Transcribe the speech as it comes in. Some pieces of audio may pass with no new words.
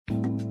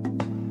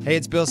Hey,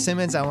 it's Bill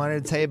Simmons. I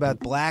wanted to tell you about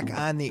Black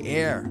on the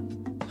Air,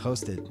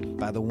 hosted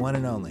by the one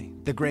and only,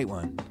 the great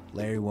one,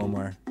 Larry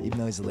Wilmore. Even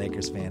though he's a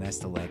Lakers fan, I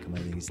still like him. I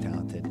think he's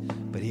talented.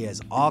 But he has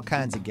all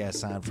kinds of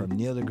guests on, from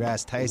Neil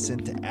deGrasse Tyson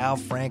to Al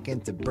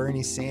Franken to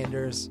Bernie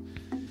Sanders.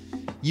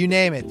 You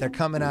name it, they're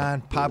coming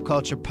on. Pop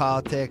culture,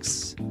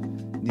 politics,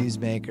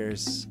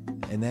 newsmakers.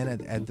 And then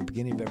at the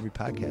beginning of every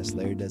podcast,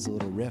 Larry does a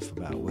little riff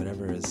about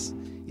whatever is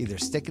either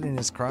sticking in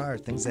his craw or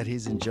things that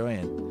he's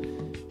enjoying.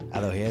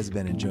 Although he hasn't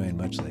been enjoying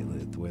much lately,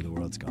 the way the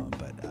world's going.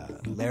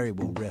 But Larry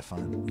will riff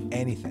on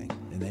anything,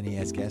 and then he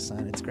has guests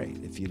on. It's great.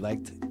 If you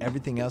liked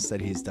everything else that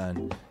he's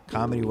done,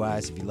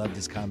 comedy-wise, if you loved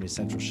his Comedy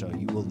Central show,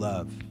 you will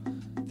love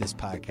this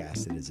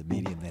podcast. It is a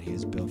medium that he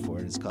has built for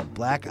it. It's called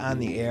Black on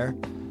the Air,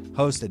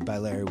 hosted by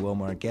Larry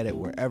Wilmore. Get it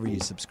wherever you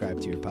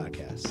subscribe to your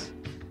podcasts.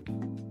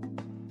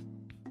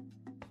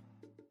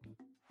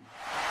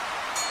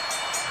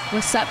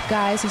 What's up,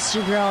 guys? This is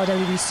your girl,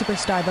 WWE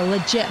superstar, the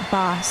legit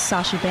boss,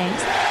 Sasha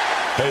Banks.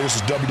 Hey, this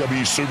is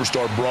WWE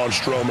superstar Braun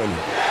Strowman.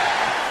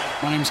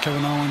 My name is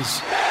Kevin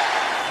Owens.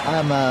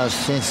 I'm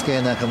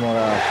Shinsuke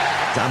Nakamura.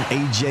 I'm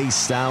AJ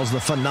Styles, the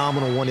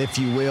phenomenal one, if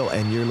you will,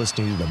 and you're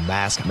listening to The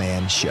Masked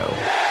Man Show.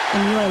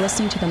 And you are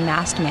listening to The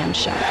Masked Man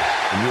Show.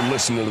 And you're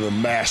listening to The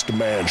Masked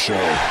Man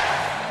Show.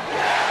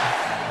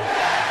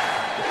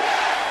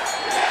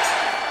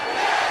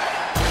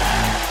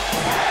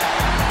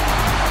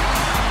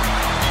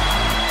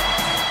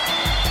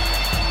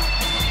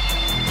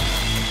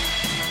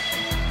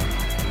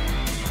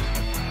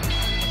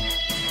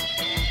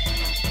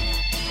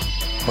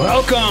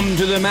 Welcome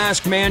to the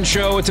Masked Man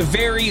Show. It's a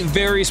very,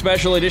 very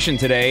special edition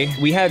today.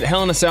 We had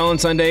Hell in a Cell on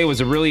Sunday. It was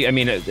a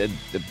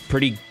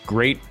pretty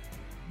great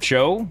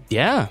show.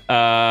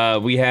 Yeah.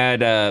 We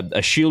had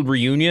a Shield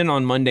reunion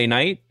on Monday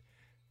night.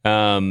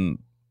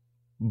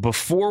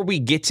 Before we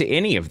get to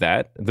any of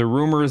that, the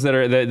rumors that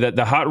are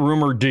the hot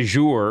rumor du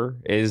jour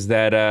is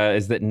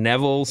that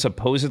Neville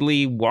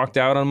supposedly walked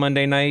out on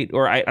Monday night,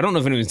 or I don't know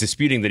if anyone's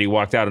disputing that he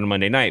walked out on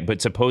Monday night,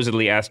 but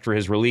supposedly asked for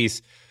his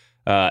release.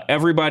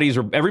 Everybody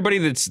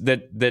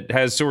that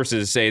has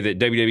sources say that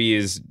WWE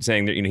is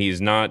saying that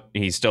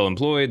he's still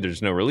employed.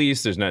 There's no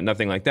release. There's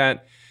nothing like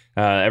that.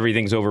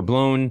 Everything's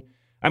overblown.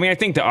 I mean, I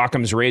think the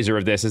Occam's razor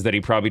of this is that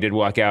he probably did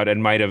walk out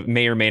and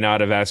may or may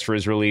not have asked for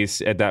his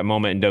release at that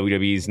moment, and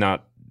WWE's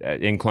not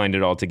inclined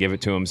at all to give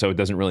it to him, so it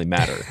doesn't really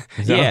matter.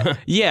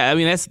 Yeah. I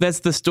mean,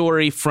 that's the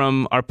story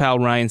from our pal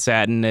Ryan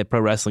Satin at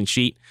Pro Wrestling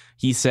Sheet.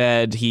 He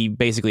said he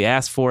basically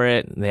asked for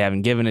it. They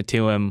haven't given it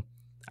to him.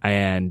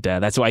 And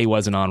that's why he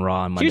wasn't on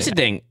Raw on Monday. Here's the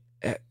thing.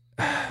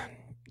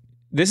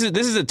 This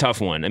is a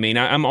tough one. I mean,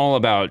 I'm all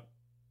about.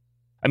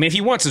 I mean, if he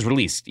wants his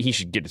release, he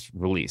should get his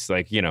release.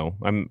 Like,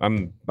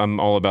 I'm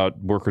all about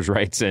workers'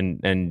 rights,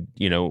 and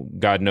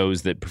God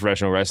knows that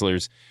professional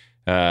wrestlers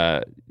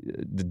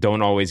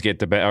don't always get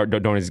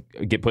don't always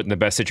get put in the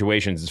best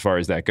situations as far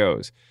as that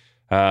goes.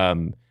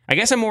 I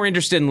guess I'm more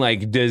interested in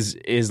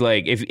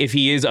if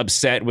he is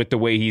upset with the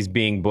way he's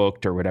being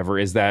booked or whatever,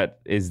 is that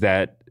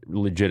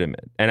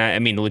legitimate? And I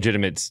mean,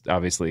 legitimate's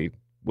obviously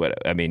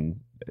to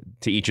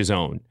each his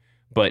own.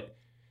 But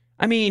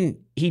I mean,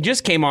 he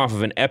just came off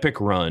of an epic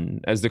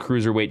run as the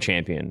cruiserweight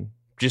champion,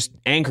 just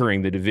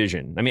anchoring the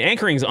division. I mean,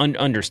 anchoring is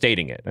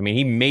understating it. I mean,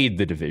 he made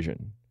the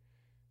division.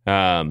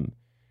 Then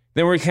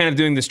we're kind of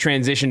doing this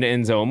transition to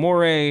Enzo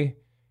Amore, and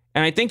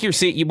I think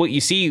what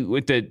you see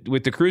with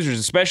the cruisers,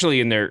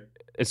 especially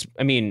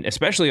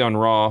especially on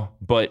Raw,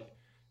 but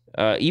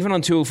even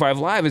on 205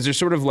 Live, is there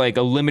sort of like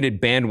a limited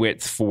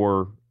bandwidth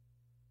for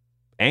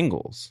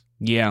angles.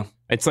 Yeah.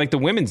 It's like the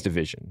women's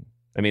division.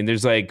 I mean,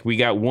 there's we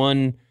got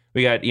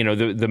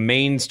the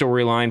main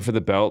storyline for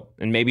the belt,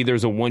 and maybe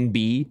there's a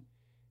 1B,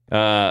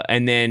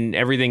 and then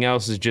everything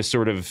else is just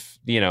sort of,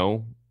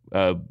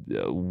 a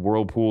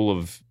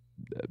whirlpool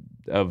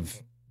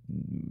of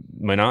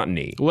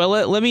monotony. Well,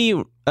 let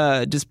me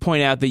just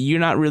point out that you're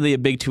not really a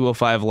big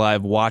 205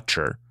 Live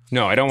watcher.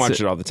 No, I don't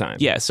watch it all the time.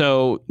 Yeah,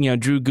 so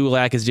Drew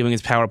Gulak is doing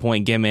his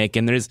PowerPoint gimmick,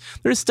 and there's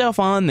stuff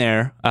on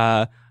there.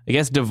 I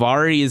guess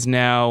Daivari is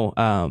now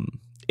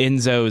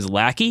Enzo's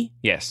lackey.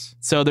 Yes.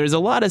 So there's a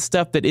lot of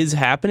stuff that is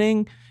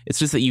happening. It's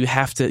just that you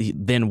have to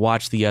then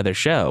watch the other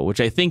show,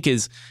 which I think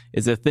is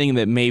a thing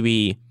that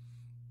maybe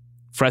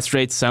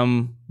frustrates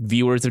some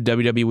viewers of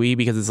WWE,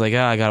 because it's like,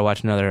 I got to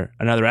watch another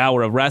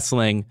hour of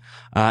wrestling,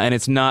 and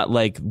it's not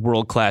like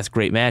world-class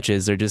great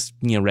matches. They're just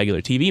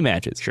regular TV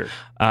matches. Sure.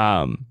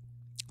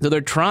 So they're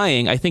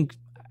trying. I think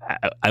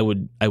I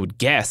would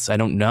guess. I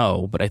don't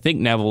know, but I think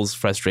Neville's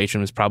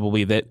frustration was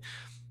probably that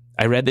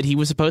I read that he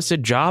was supposed to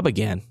job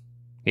again.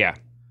 Yeah.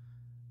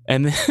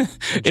 And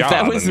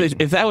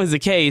if that was the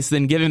case,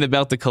 then giving the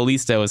belt to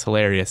Kalisto was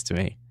hilarious to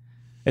me.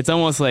 It's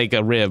almost like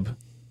a rib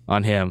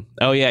on him.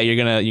 Oh yeah, you're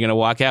gonna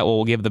walk out. Well,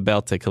 we'll give the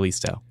belt to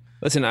Kalisto.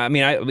 Listen, I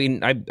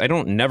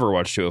don't never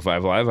watch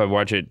 205 Live. I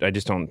watch it. I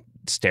just don't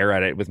stare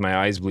at it with my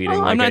eyes bleeding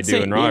like I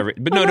do in Raw.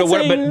 But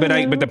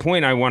the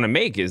point I want to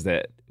make is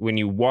that when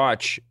you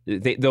watch,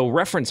 they'll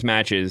reference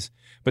matches,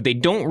 but they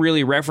don't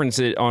really reference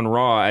it on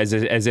Raw as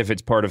if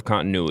it's part of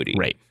continuity.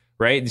 Right.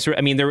 right? So,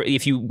 I mean,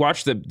 if you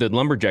watch the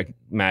Lumberjack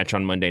match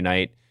on Monday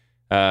night,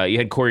 you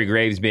had Corey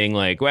Graves being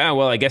like,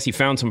 well, I guess he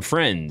found some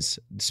friends.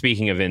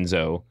 Speaking of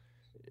Enzo,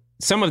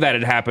 some of that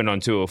had happened on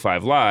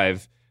 205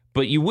 Live,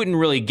 but you wouldn't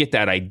really get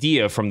that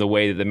idea from the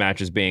way that the match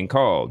is being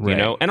called, you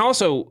know? And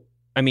also,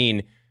 I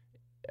mean,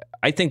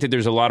 I think that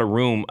there's a lot of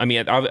room. I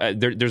mean,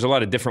 there's a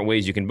lot of different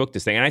ways you can book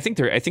this thing. And I think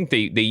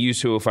they use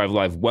 205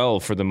 Live well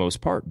for the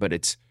most part,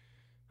 but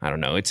I don't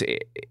know.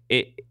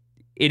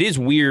 It is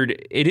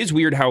weird. It is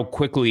weird how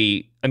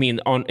quickly, I mean,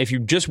 if you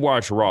just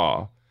watch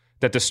Raw,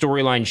 that the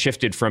storyline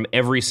shifted from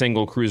every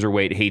single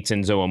cruiserweight hates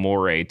Enzo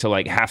Amore to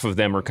like half of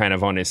them are kind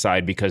of on his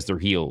side because they're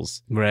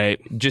heels. Right.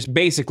 Just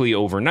basically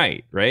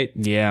overnight, right?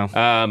 Yeah.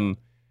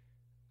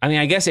 I mean,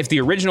 I guess if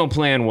the original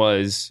plan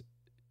was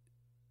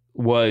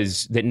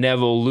that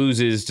Neville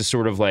loses to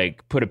sort of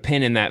like put a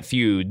pin in that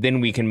feud, then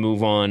we can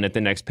move on at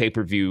the next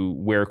pay-per-view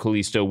where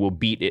Kalisto will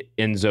beat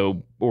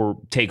Enzo or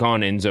take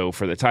on Enzo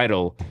for the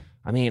title.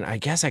 I mean, I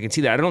guess I can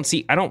see that.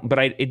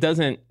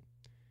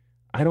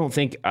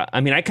 I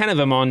mean, I kind of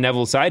am on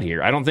Neville's side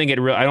here. I don't think it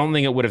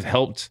would have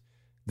helped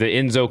the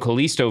Enzo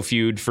Kalisto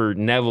feud for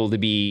Neville to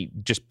be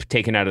just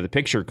taken out of the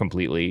picture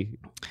completely,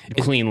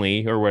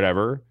 cleanly or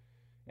whatever.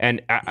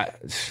 And I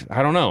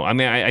don't know. I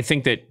mean, I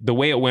think that the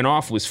way it went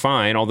off was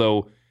fine.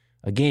 Although,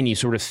 again, you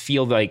sort of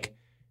feel like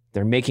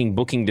they're making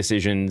booking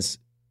decisions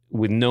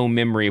with no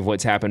memory of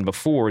what's happened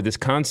before. This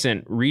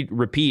constant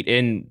repeat,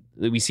 and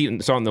we saw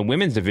it in the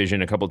women's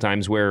division a couple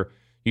times where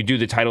you do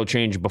the title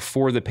change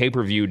before the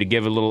pay-per-view to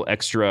give a little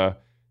extra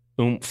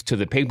oomph to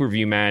the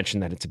pay-per-view match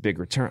and that it's a big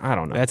return. I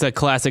don't know. That's a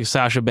classic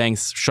Sasha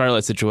Banks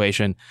Charlotte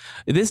situation.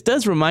 This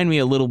does remind me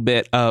a little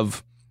bit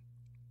of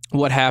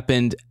what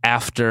happened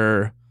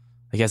after,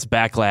 I guess,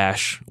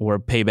 Backlash or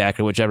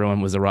Payback or whichever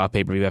one was the Raw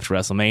pay-per-view after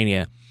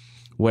WrestleMania,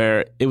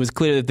 where it was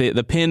clear that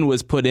the pin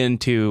was put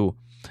into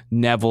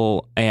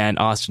Neville and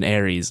Austin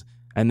Aries.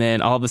 And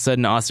then all of a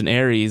sudden Austin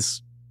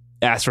Aries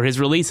asks for his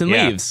release and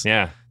leaves.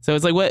 Yeah. So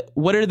it's like,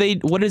 what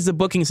is the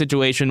booking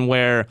situation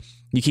where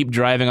you keep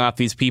driving off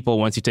these people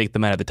once you take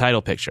them out of the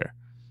title picture?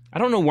 I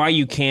don't know why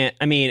you can't.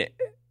 I mean,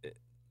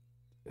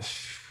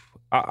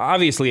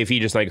 obviously, if he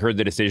just like heard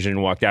the decision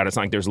and walked out, it's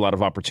not like there's a lot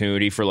of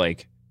opportunity for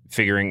like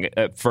figuring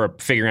out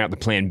the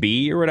plan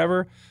B or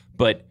whatever.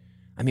 But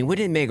I mean,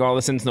 wouldn't it make all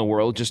the sense in the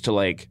world just to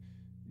like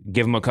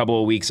give him a couple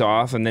of weeks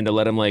off and then to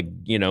let him like,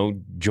 you know,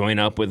 join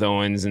up with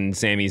Owens and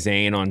Sami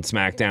Zayn on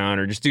SmackDown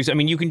or just I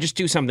mean, you can just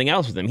do something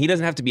else with him. He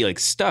doesn't have to be like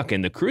stuck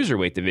in the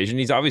cruiserweight division.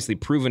 He's obviously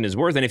proven his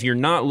worth. And if you're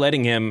not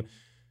letting him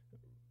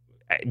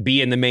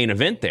be in the main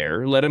event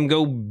there, let him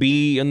go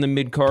be in the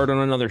mid card on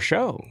another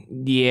show.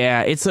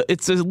 Yeah, it's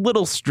a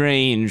little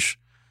strange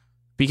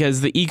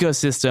because the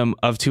ecosystem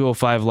of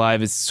 205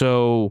 Live is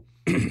so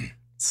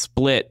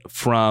split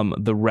from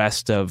the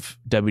rest of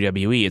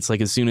WWE. It's like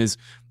as soon as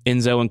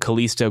Enzo and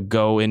Kalisto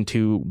go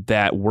into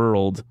that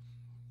world,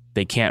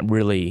 they can't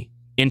really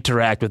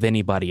interact with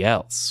anybody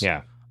else.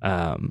 Yeah.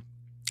 And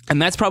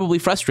that's probably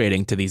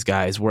frustrating to these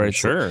guys where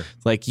it's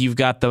like you've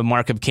got the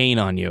mark of Cain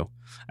on you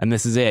and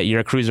this is it. You're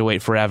a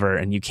cruiserweight forever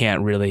and you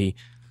can't really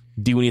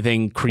do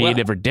anything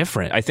creative or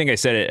different. I think I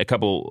said it a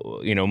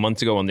couple,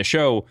 months ago on the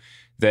show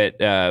that,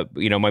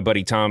 my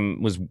buddy Tom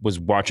was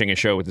watching a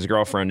show with his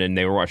girlfriend and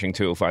they were watching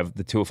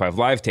the 205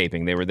 Live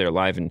taping. They were there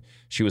live and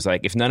she was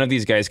like, if none of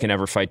these guys can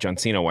ever fight John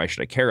Cena, why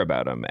should I care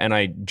about him? And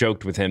I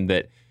joked with him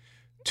that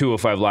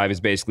 205 Live is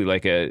basically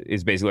like a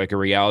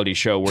reality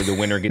show where the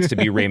winner gets to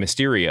be Rey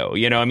Mysterio.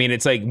 I mean,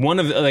 it's like one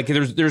of like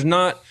there's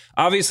not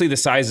obviously the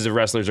sizes of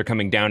wrestlers are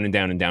coming down and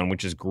down and down,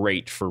 which is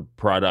great for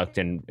product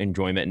and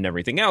enjoyment and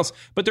everything else.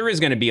 But there is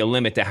going to be a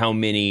limit to how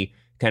many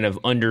kind of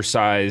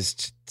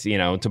undersized,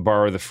 to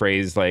borrow the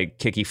phrase, like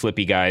kicky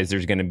flippy guys.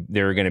 They're going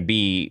to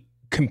be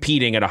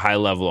competing at a high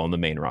level on the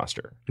main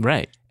roster,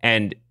 right?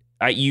 And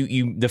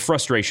the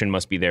frustration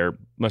must be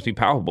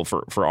palpable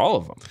for all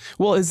of them.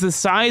 Well, as the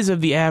size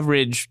of the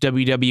average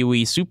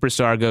WWE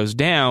superstar goes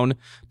down,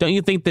 don't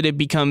you think that it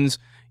becomes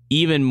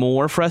even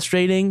more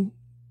frustrating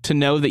to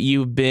know that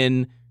you've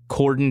been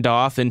cordoned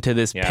off into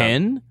this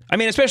pin? I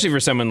mean, especially for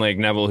someone like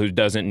Neville who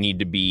doesn't need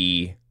to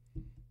be,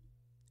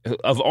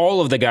 of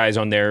all of the guys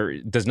on there,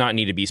 does not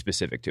need to be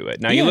specific to it.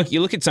 Now you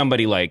look at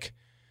somebody like,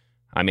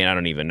 I mean, I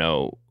don't even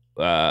know.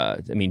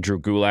 Drew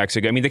Gulak's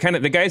a guy. I mean,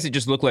 the guys that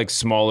just look like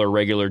smaller,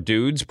 regular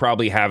dudes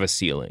probably have a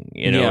ceiling,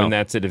 and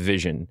that's a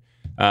division.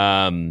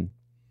 I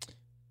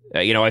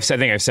think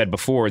I've said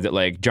before that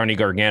like Johnny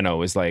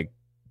Gargano is like,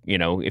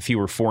 if he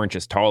were 4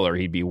 inches taller,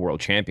 he'd be world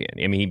champion.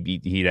 I mean,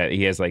 he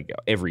has like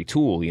every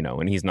tool,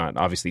 and he's not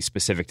obviously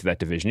specific to that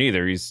division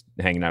either. He's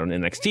hanging out on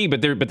NXT,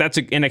 but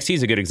NXT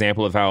is a good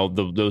example of how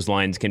those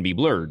lines can be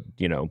blurred,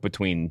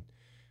 between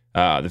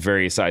the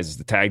various sizes,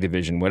 the tag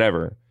division,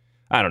 whatever.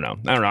 I don't know.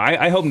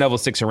 I hope Neville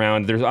sticks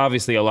around. There's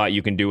obviously a lot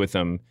you can do with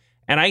him.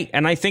 And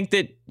I think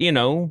that,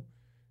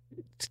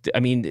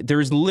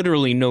 there's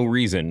literally no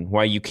reason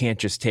why you can't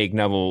just take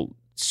Neville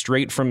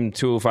straight from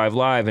 205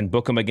 Live and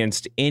book him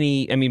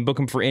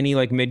for any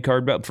like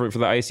mid-card belt for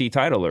the IC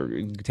title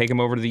or take him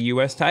over to the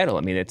US title.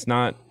 I mean,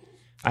 I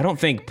don't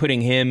think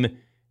putting him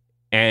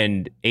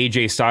and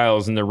AJ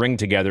Styles in the ring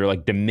together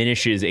like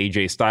diminishes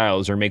AJ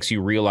Styles or makes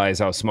you realize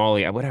how small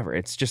he, whatever.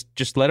 It's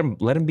just let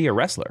him be a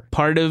wrestler.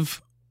 Part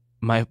of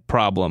my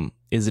problem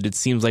is that it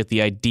seems like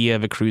the idea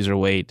of a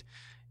cruiserweight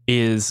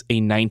is a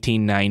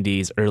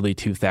 1990s, early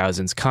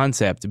 2000s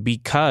concept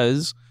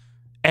because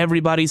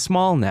everybody's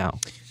small now.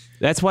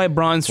 That's why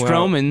Braun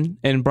Strowman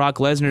and Brock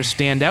Lesnar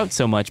stand out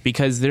so much,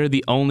 because they're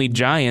the only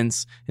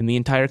giants in the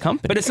entire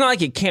company. But it's not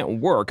like it can't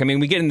work. I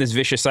mean, we get in this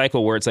vicious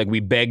cycle where it's like we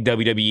beg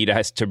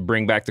WWE to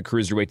bring back the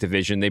cruiserweight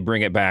division. They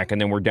bring it back, and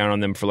then we're down on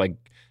them for like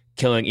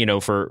killing,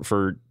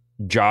 for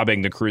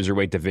jobbing the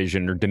cruiserweight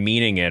division or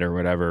demeaning it or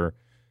whatever.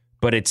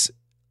 But it's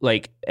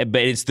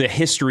the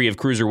history of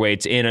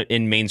cruiserweights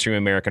in mainstream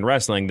American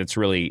wrestling that's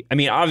really. I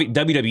mean,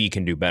 WWE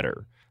can do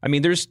better. I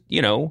mean, there's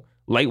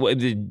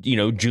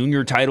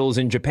junior titles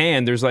in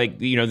Japan, there's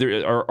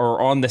there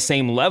are on the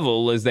same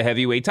level as the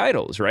heavyweight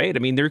titles, right? I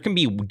mean, there can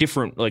be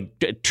different,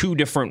 two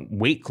different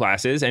weight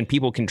classes, and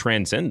people can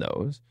transcend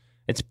those.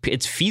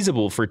 It's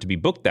feasible for it to be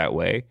booked that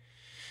way.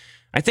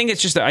 I think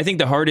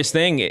the hardest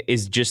thing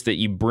is just that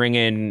you bring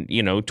in,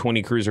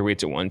 20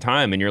 cruiserweights at one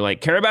time, and you're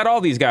like, care about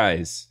all these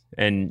guys.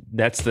 And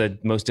that's the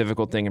most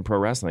difficult thing in pro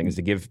wrestling, is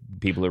to give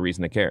people a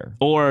reason to care.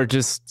 Or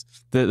just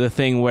the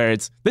thing where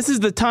this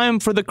is the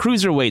time for the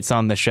cruiserweights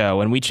on the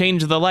show, and we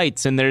change the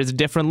lights, and there's a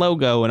different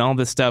logo and all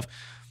this stuff.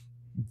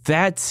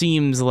 That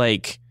seems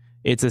like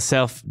it's a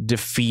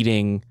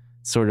self-defeating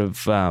sort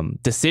of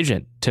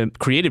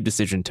creative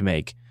decision to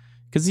make.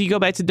 Because you go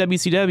back to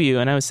WCW,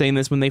 and I was saying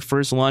this when they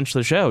first launched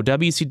the show,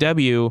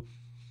 WCW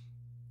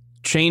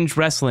changed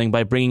wrestling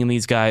by bringing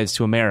these guys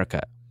to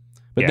America.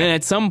 But then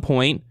at some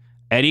point,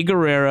 Eddie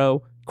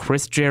Guerrero,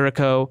 Chris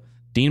Jericho,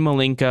 Dean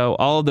Malenko,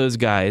 all of those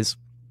guys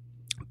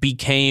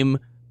became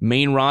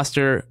main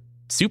roster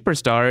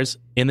superstars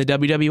in the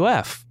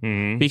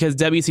WWF because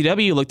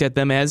WCW looked at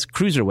them as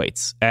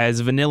cruiserweights, as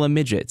vanilla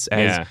midgets,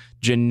 as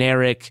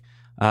generic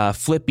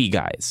flippy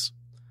guys.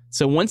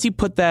 So once you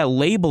put that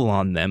label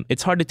on them,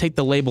 it's hard to take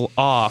the label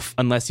off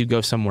unless you go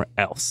somewhere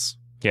else.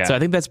 Yeah. So I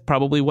think that's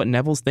probably what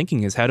Neville's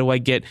thinking is, how do I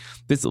get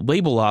this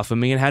label off of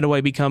me, and how do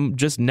I become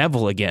just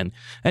Neville again?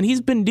 And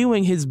he's been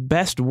doing his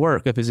best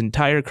work of his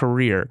entire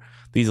career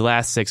these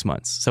last 6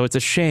 months. So it's a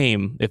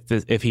shame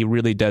if he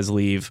really does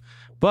leave.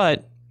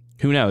 But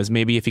who knows?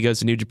 Maybe if he goes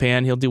to New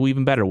Japan, he'll do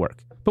even better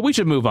work. But we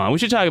should move on. We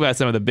should talk about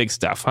some of the big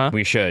stuff, huh?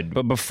 We should.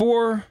 But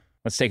before,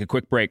 let's take a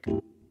quick break.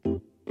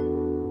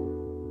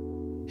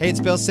 Hey, it's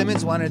Bill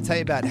Simmons. Wanted to tell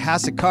you about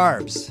House of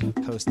Carbs,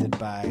 hosted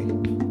by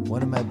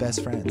one of my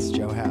best friends,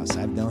 Joe House.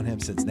 I've known him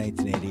since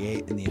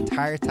 1988, and the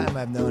entire time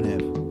I've known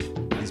him,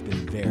 he's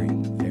been very,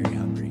 very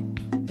hungry.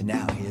 And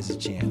now he has a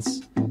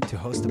chance to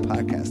host a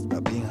podcast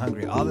about being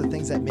hungry, all the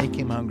things that make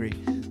him hungry,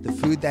 the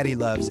food that he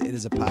loves. It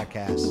is a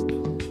podcast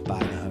by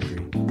the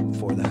hungry,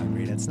 for the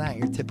hungry. And it's not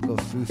your typical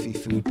foofy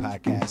food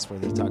podcast where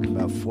they're talking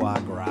about foie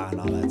gras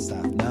and all that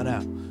stuff.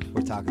 No.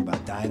 We're talking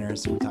about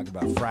diners. We're talking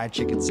about fried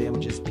chicken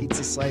sandwiches,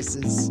 pizza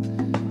slices,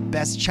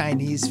 best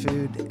Chinese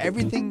food.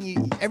 Everything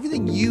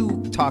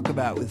you talk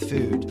about with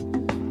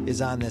food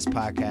is on this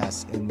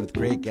podcast, and with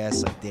great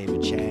guests like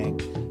David Chang,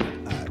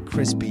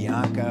 Chris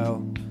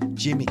Bianco,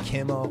 Jimmy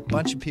Kimmel, a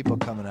bunch of people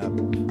coming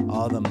up.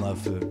 All of them love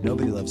food.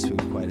 Nobody loves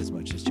food quite as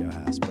much as Joe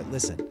House. But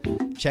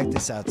listen, check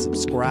this out.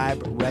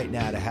 Subscribe right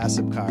now to House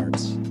of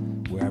Carbs,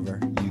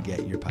 wherever you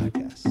get your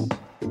podcasts.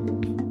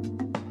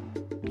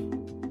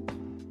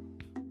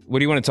 What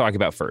do you want to talk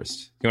about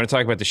first? You want to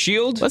talk about the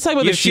Shield? Let's talk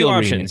about the Shield. You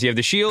have two options. Reunion. You have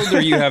the Shield or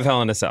you have Hell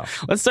in a Cell.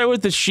 Let's start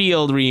with the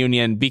Shield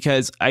reunion,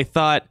 because I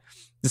thought,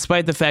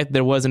 despite the fact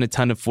there wasn't a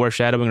ton of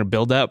foreshadowing or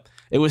build-up,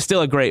 it was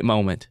still a great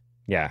moment.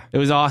 Yeah. It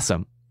was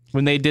awesome.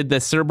 When they did the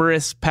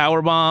Cerberus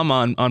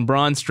powerbomb on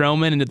Braun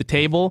Strowman into the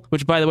table,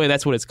 which, by the way,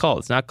 that's what it's called.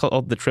 It's not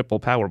called the triple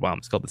powerbomb.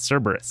 It's called the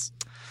Cerberus.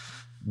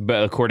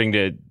 But according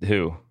to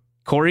who?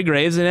 Corey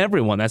Graves and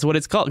everyone. That's what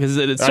it's called. Because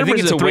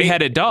Cerberus is a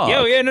three-headed dog.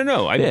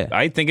 No.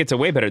 I think it's a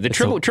way better. The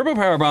triple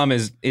powerbomb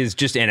is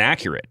just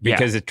inaccurate,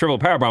 because the triple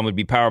powerbomb would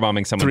be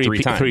powerbombing someone three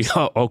times.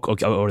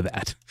 Or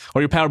that.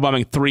 Or you're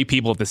powerbombing three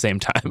people at the same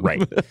time.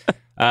 Right.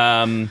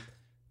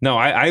 No,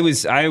 I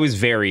was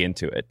very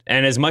into it.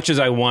 And as much as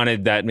I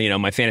wanted that,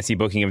 my fantasy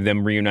booking of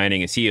them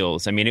reuniting as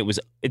heels, I mean,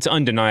 it's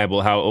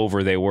undeniable how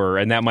over they were.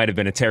 And that might have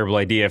been a terrible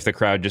idea if the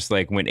crowd just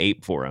went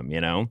ape for them,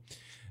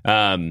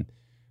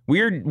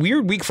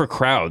 Weird week for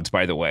crowds,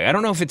 by the way. I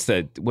don't know if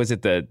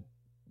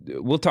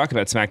we'll talk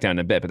about SmackDown in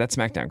a bit, but that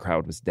SmackDown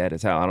crowd was dead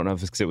as hell. I don't know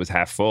if it's because it was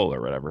half full or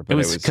whatever. But it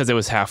was because it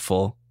was half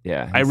full.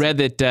 Yeah. I read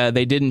that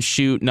they didn't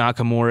shoot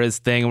Nakamura's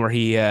thing where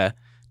he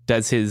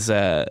does his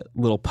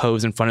little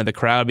pose in front of the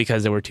crowd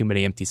because there were too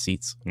many empty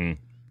seats.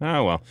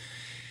 Oh, well.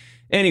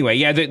 Anyway,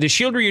 yeah, the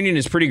Shield reunion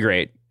is pretty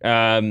great.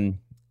 I'm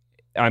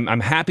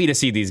happy to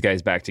see these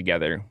guys back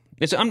together.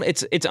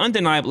 It's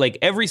undeniable.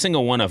 Every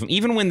single one of them,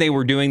 even when they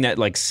were doing that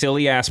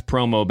silly ass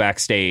promo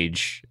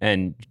backstage,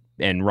 and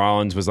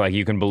Rollins was like,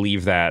 "You can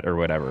believe that," or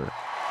whatever.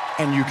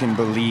 And you can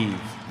believe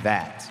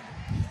that.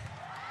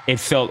 It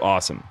felt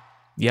awesome.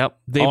 Yep,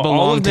 they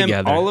belong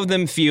together. All of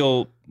them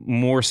feel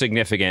more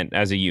significant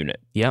as a unit.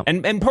 Yeah.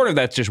 And part of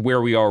that's just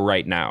where we are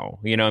right now.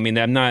 You know, I mean,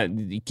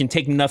 you can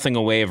take nothing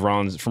away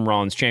from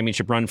Rollins'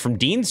 championship run, from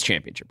Dean's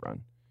championship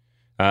run.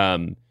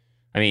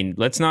 I mean,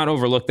 let's not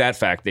overlook that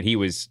fact that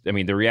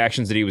the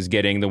reactions that he was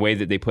getting, the way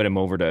that they put him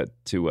over to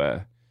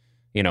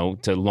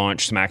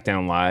launch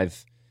SmackDown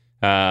Live.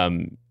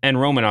 And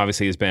Roman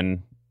obviously has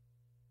been,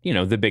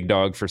 the big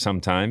dog for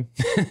some time.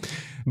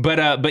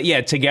 But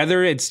yeah,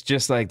 together it's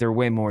just like they're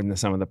way more than the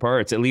sum of the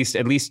parts, at least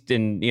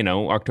in,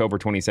 October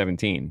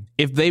 2017.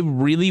 If they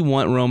really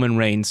want Roman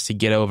Reigns to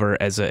get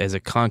over as a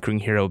conquering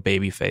hero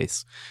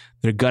babyface,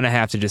 they're going to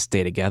have to just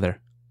stay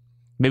together.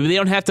 Maybe they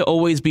don't have to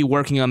always be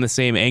working on the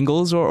same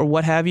angles or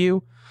what have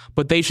you,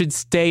 but they should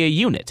stay a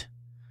unit.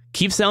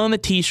 Keep selling the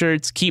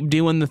t-shirts, keep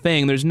doing the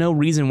thing. There's no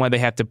reason why they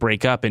have to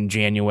break up in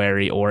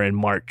January or in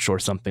March or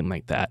something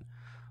like that.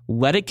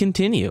 Let it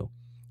continue.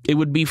 It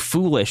would be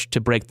foolish to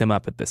break them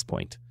up at this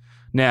point.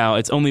 Now,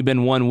 it's only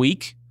been 1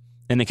 week,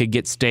 and it could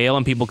get stale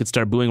and people could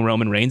start booing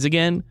Roman Reigns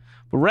again.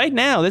 But right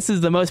now, this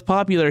is the most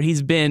popular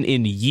he's been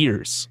in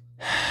years.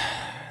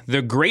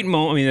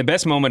 The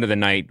best moment of the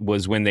night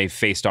was when they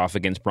faced off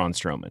against Braun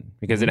Strowman,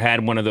 because it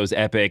had one of those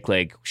epic,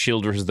 like,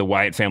 Shield versus the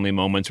Wyatt family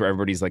moments where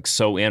everybody's like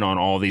so in on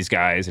all these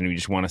guys, and you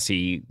just want to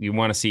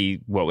see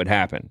what would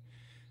happen.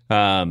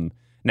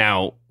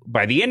 Now,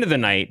 by the end of the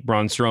night,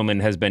 Braun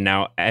Strowman has been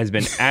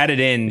added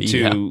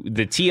into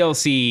the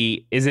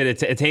TLC. Is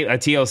it a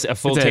TLC, a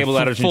full table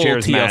ladders and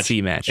chairs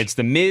TLC match? It's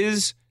The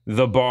Miz,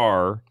 The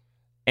Bar,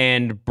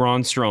 and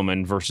Braun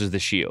Strowman versus the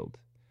Shield.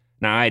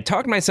 Now, I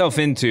talked myself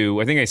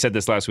into, I think I said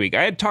this last week,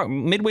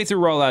 midway through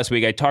Raw last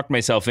week, I talked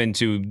myself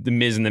into The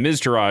Miz and the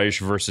Miztourage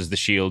versus the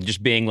Shield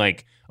just being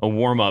like a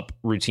warm-up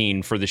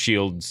routine for the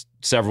Shield's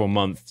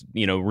several-month,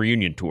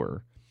 reunion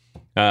tour.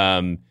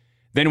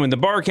 Then when The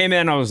Bar came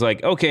in, I was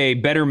like, okay,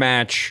 better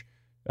match.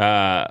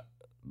 I'm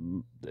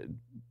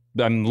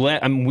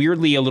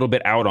weirdly a little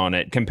bit out on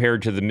it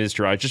compared to the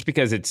Miztourage, just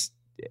because it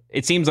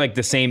seems like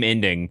the same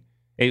ending.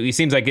 It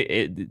seems like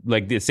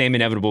like the same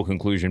inevitable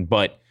conclusion,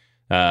 but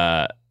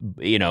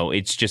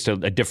it's just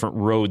a different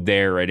road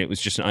there, and it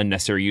was just an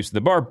unnecessary use of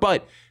the Bar.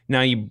 But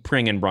now you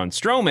bring in Braun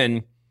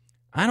Strowman.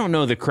 I don't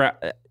know, the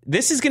crowd.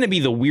 This is going to be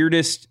the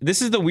weirdest.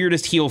 This is the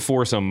weirdest heel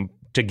foursome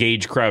to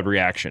gauge crowd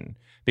reaction,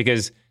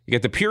 because you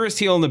get the purest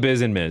heel in the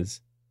biz and Miz.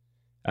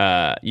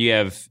 You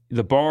have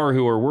the Bar,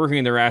 who are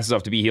working their asses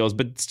off to be heels,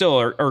 but still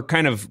are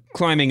kind of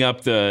climbing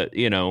up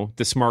the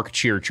smart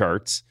cheer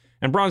charts.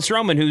 And Braun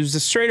Strowman, who's a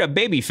straight-up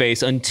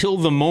babyface until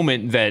the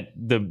moment that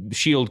the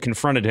Shield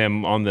confronted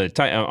him on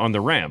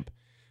the ramp.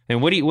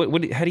 And how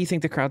do you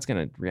think the crowd's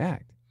going to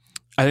react?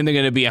 I think they're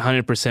going to be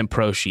 100%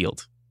 pro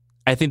Shield.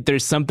 I think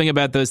there's something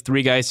about those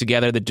three guys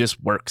together that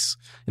just works,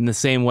 in the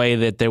same way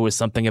that there was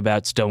something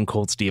about Stone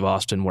Cold Steve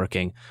Austin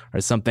working,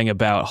 or something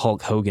about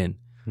Hulk Hogan.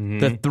 Mm-hmm.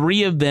 The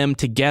three of them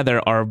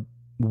together are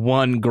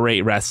one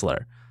great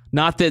wrestler.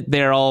 Not that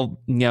they're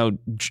all,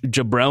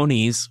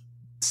 jabronis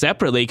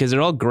separately, because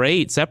they're all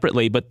great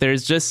separately, but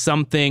there's just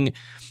something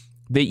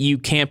that you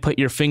can't put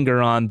your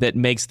finger on that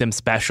makes them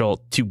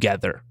special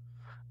together.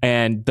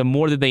 And the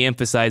more that they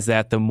emphasize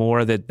that, the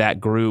more that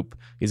group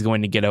is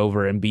going to get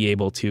over and be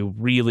able to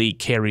really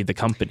carry the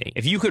company.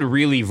 If you could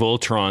really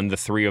Voltron the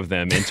three of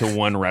them into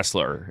one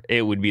wrestler,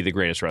 it would be the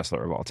greatest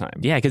wrestler of all time.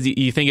 Yeah, because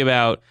you think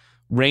about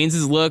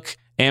Reigns' look,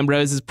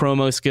 Ambrose's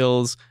promo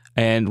skills,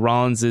 and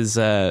Rollins'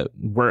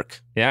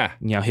 work. Yeah.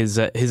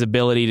 His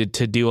ability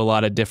to do a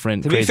lot of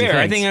different crazy things. To be fair,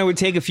 I think I would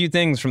take a few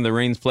things from the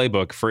Reigns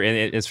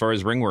playbook as far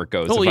as ring work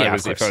goes,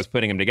 if I was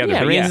putting them together.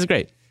 Yeah, Reigns is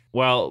great.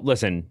 Well,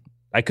 listen,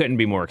 I couldn't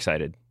be more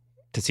excited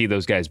to see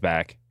those guys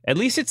back. At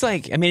least it's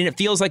it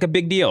feels like a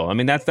big deal.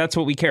 That's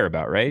what we care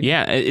about, right?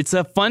 Yeah, it's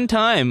a fun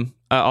time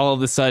all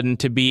of a sudden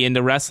to be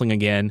into wrestling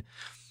again,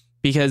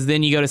 because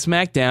then you go to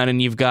SmackDown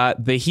and you've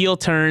got the heel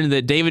turn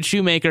that David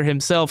Shoemaker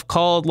himself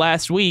called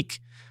last week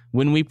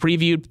when we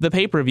previewed the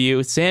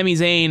pay-per-view. Sami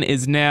Zayn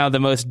is now the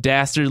most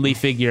dastardly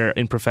figure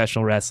in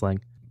professional wrestling.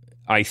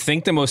 I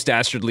think the most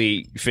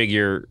dastardly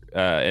figure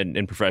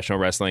in professional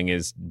wrestling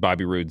is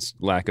Bobby Roode's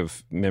lack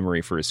of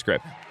memory for his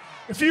script.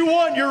 If you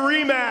want your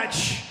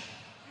rematch,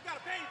 you gotta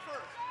pay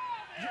first.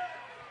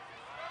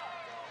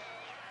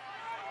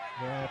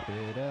 Wrap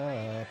it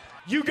up.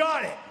 You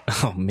got it.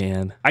 Oh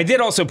man! I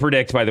did also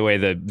predict, by the way,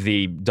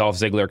 the Dolph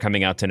Ziggler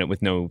coming out tonight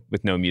with no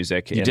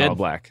music in all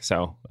black.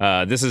 So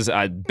this is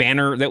a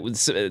banner that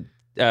was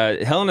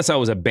Hell in a Cell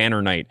was a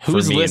banner night.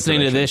 Who's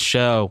listening to this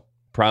show?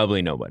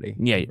 Probably nobody.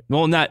 Yeah,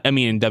 well, not.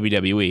 In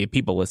WWE,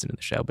 people listen to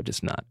the show, but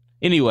just not.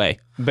 Anyway,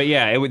 but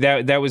yeah,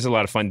 that was a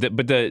lot of fun.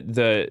 But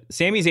the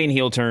Sami Zayn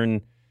heel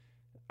turn,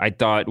 I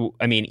thought.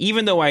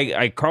 Even though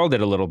I called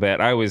it a little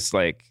bit, I was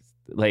like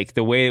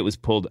the way it was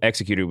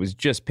executed was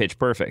just pitch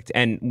perfect.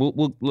 And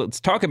let's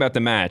talk about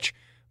the match.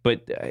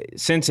 But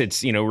since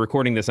it's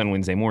recording this on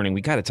Wednesday morning,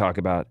 we got to talk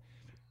about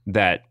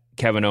that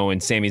Kevin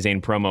Owens Sami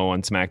Zayn promo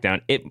on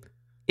SmackDown.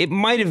 It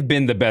might have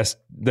been the best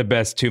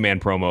 2-man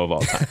promo of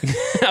all time.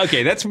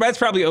 Okay, that's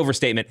probably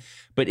overstatement,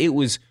 but it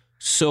was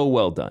so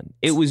well done.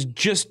 It was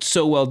just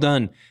so well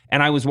done.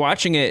 And I was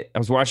watching it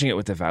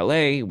with the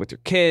valet, with her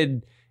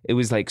kid, It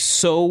was like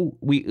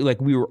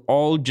we were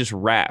all just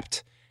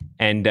wrapped.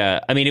 And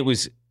I mean, it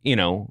was, you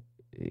know,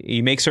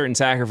 you make certain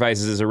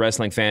sacrifices as a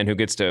wrestling fan who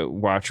gets to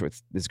watch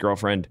with his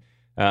girlfriend.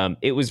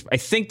 It was, I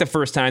think, the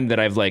first time that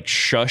I've like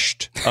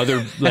shushed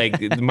other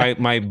like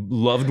my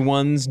loved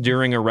ones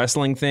during a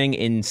wrestling thing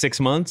in 6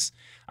 months.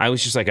 I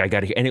was just like, I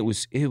got to, and it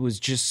was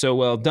just so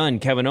well done.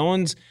 Kevin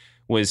Owens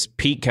was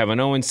peak Kevin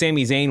Owens.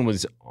 Sami Zayn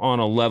was on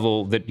a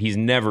level that he's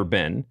never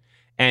been.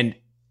 And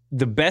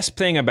the best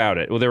thing about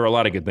it, well, there were a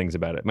lot of good things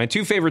about it. My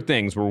two favorite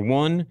things were,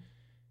 one,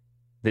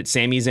 that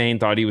Sami Zayn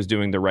thought he was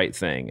doing the right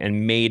thing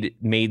and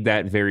made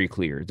that very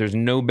clear. There's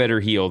no better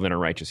heel than a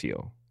righteous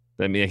heel.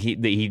 I mean,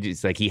 he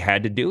just like, he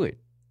had to do it.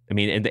 I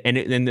mean,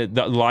 and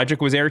the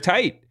logic was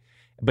airtight.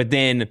 But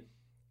then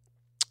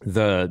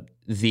the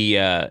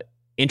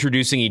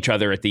introducing each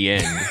other at the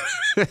end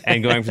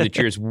and going for the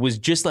cheers was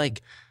just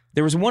like,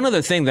 there was one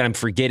other thing that I'm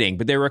forgetting,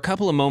 but there were a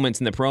couple of moments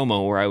in the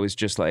promo where I was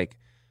just like,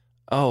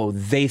 oh,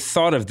 they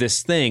thought of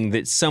this thing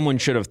that someone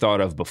should have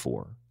thought of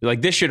before.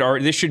 Like this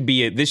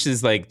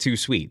is like too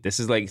sweet. This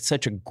is like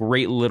such a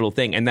great little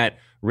thing. And that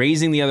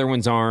raising the other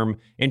one's arm,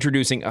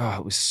 introducing,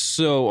 it was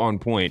so on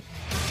point.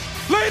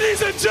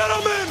 Ladies and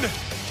gentlemen,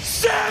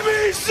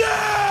 Sami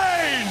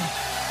Zayn!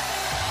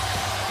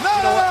 No,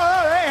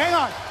 hey, hang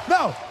on.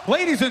 No,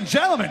 ladies and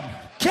gentlemen,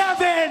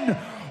 Kevin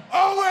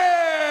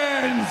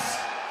Owens!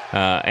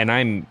 And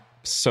I'm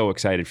so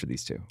excited for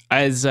these two.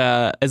 As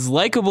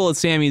likable as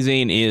Sami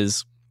Zayn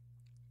is,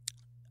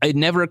 it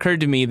never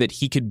occurred to me that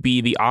he could be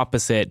the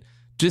opposite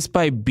just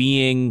by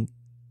being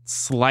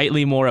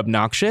slightly more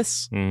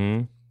obnoxious.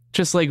 Mm-hmm.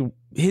 Just like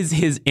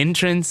his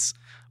entrance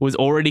was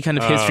already kind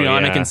of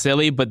histrionic and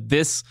silly, but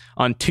this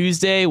on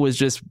Tuesday was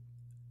just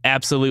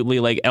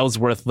absolutely like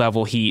Ellsworth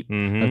level heat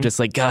of just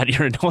like, God,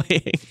 you're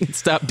annoying.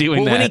 Stop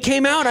doing that. When he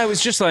came out, I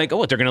was just like, oh,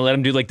 what, they're going to let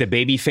him do like the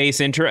baby face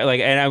intro?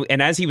 Like,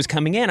 and as he was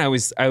coming in, I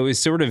was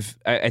sort of,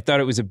 I thought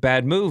it was a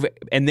bad move.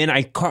 And then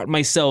I caught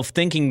myself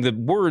thinking the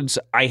words,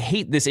 I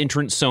hate this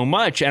entrance so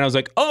much. And I was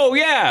like, oh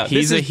yeah,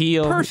 he's a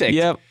heel. Perfect.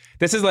 Yep.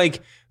 This is like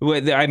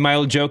my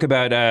old joke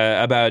about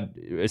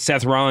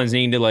Seth Rollins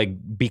needing to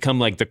like become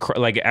like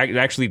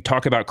actually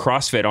talk about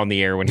CrossFit on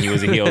the air when he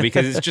was a heel,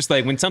 because it's just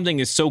like when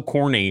something is so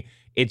corny,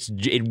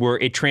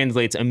 it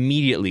translates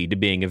immediately to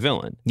being a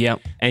villain. Yeah.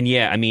 And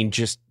yeah, I mean,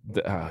 just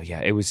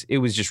it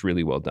was just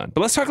really well done.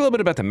 But let's talk a little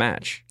bit about the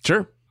match.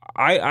 Sure.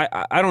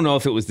 I don't know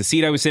if it was the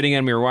seat I was sitting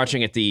in. We were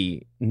watching at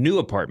the new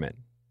apartment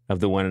of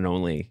the one and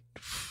only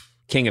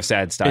King of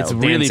Sad Style. It's Dan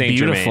really Saint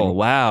beautiful. Germain.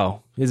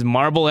 Wow. There's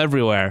marble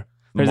everywhere.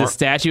 There's a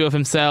statue of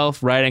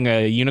himself riding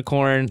a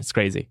unicorn. It's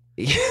crazy.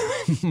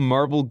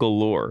 Marble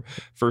galore,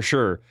 for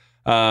sure.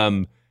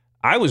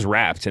 I was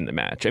wrapped in the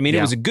match. I mean, It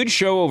was a good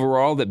show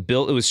overall it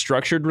was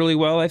structured really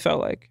well, I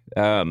felt like.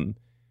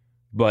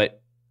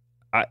 But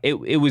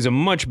it was a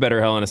much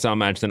better Hell in a Cell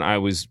match than I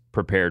was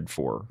prepared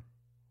for.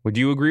 Would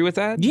you agree with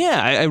that?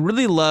 Yeah, I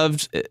really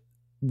loved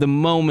the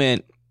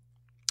moment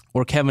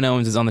where Kevin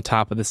Owens is on the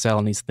top of the cell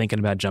and he's thinking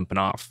about jumping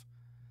off.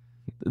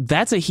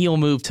 That's a heel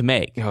move to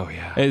make. Oh,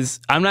 yeah.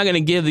 I'm not going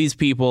to give these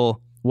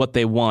people what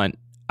they want.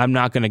 I'm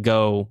not going to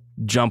go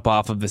jump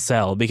off of the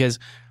cell, because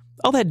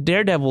all that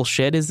Daredevil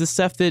shit is the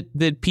stuff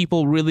that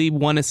people really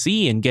want to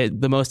see and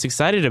get the most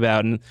excited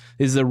about, and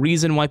is the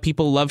reason why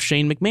people love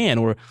Shane McMahon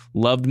or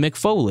loved Mick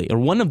Foley, or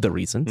one of the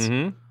reasons.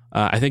 Mm-hmm.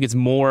 I think it's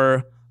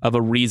more of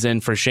a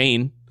reason for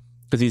Shane,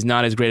 because he's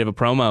not as great of a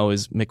promo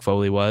as Mick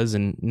Foley was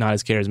and not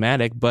as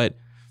charismatic, but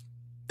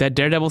that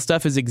Daredevil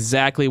stuff is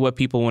exactly what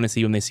people want to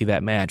see when they see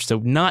that match. So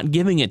not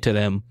giving it to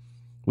them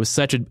was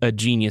such a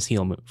genius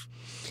heel move.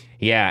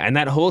 Yeah, and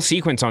that whole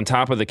sequence on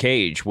top of the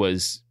cage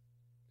was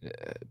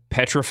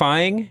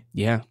petrifying.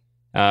 Yeah.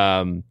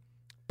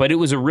 But it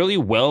was a really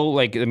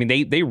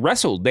they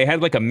wrestled. They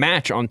had like a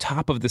match on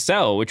top of the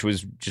cell, which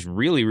was just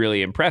really,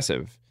 really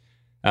impressive.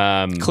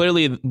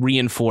 Clearly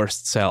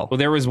reinforced cell. Well,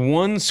 there was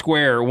one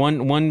square,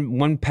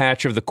 one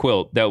patch of the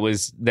quilt that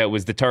was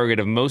the target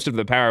of most of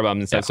the powerbombs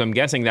and stuff. Yeah. So I'm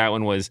guessing that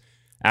one was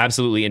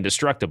absolutely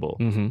indestructible.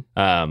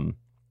 Mm-hmm.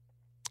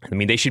 I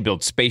mean, they should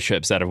build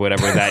spaceships out of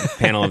whatever that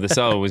panel of the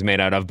cell was made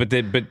out of. But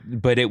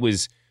it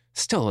was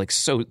still like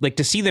so like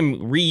to see them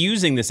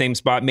reusing the same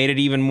spot made it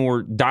even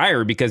more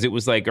dire, because it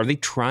was like, are they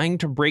trying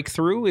to break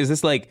through? Is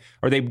this like,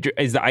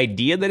 is the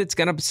idea that it's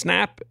gonna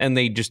snap and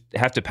they just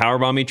have to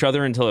powerbomb each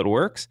other until it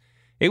works?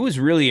 It was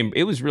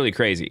really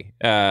crazy.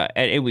 And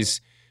it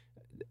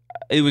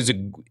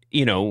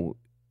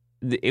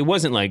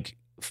wasn't like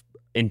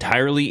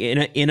entirely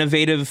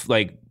innovative,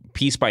 like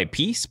piece by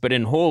piece, but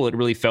in whole, it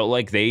really felt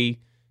like they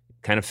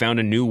kind of found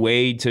a new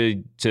way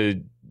to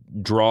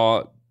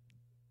draw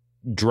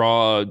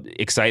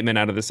excitement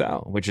out of the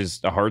cell, which is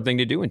a hard thing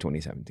to do in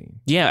 2017.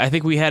 Yeah, I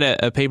think we had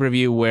a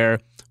pay-per-view where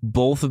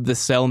both of the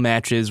cell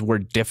matches were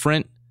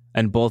different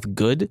and both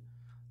good.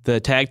 The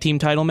tag team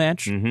title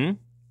match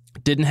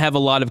didn't have a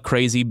lot of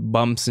crazy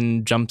bumps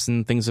and jumps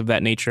and things of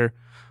that nature,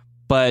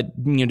 but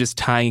just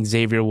tying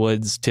Xavier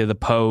Woods to the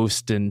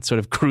post and sort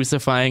of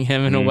crucifying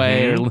him in a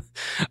way, or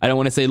I don't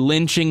want to say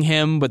lynching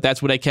him, but that's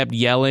what I kept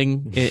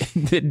yelling.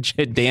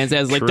 Dan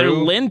says, like, they're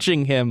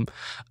lynching him.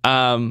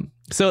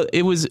 So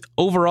it was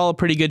overall a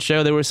pretty good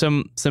show. There were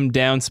some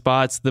down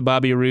spots. The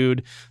Bobby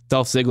Roode,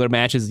 Dolph Ziggler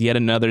match is yet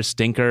another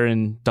stinker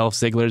in Dolph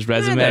Ziggler's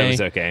resume. That was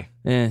okay.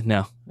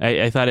 No,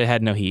 I thought it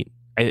had no heat.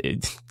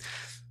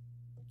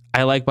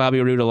 I like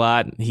Bobby Roode a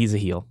lot. He's a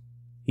heel.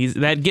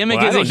 That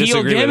gimmick is a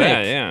heel gimmick.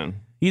 That, yeah.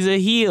 He's a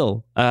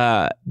heel.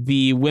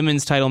 The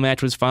women's title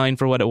match was fine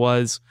for what it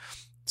was.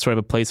 Sort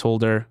of a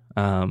placeholder.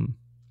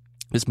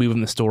 Just moving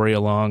the story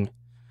along.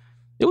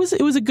 It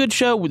was a good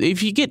show.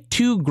 If you get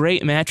 2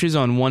 great matches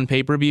on one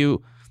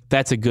pay-per-view,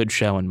 that's a good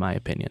show in my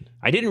opinion.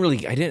 I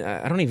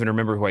don't even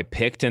remember who I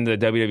picked in the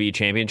WWE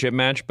Championship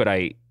match, but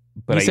I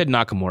said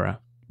Nakamura.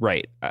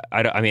 Right.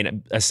 I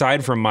mean,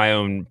 aside from my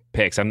own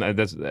picks, I'm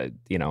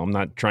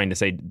not trying to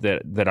say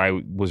that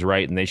I was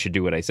right and they should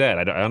do what I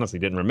said. I honestly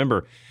didn't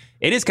remember.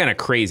 It is kind of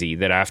crazy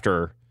that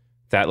after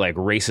that like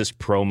racist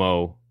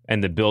promo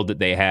and the build that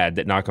they had,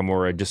 that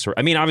Nakamura just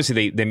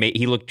obviously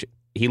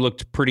he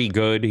looked pretty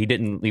good.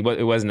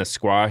 It wasn't a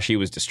squash. He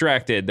was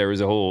distracted. There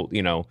was a whole,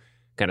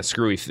 kind of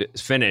screwy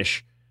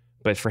finish,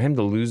 but for him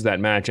to lose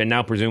that match and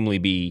now presumably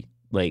be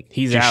like,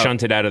 he's just out.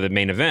 shunted out of the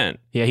main event.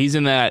 Yeah. He's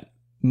in that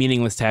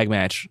meaningless tag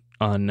match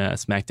on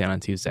SmackDown on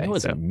Tuesday. It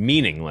was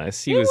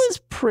meaningless. It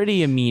was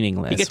pretty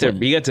meaningless. You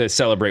get to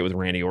celebrate with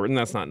Randy Orton.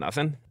 That's not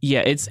nothing.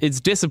 Yeah, it's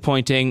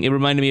disappointing. It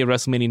reminded me of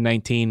WrestleMania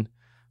 19,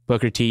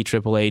 Booker T,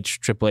 Triple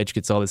H. Triple H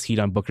gets all this heat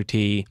on Booker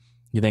T.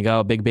 You think,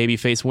 big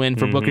babyface win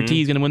for Booker T.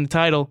 He's going to win the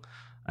title,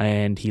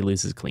 and he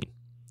loses clean.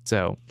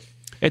 So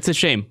it's a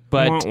shame.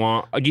 But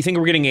do you think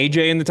we're getting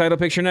AJ in the title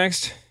picture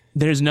next?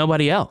 There's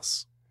nobody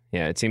else.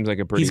 Yeah, it seems like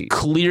a pretty... He's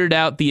cleared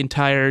out the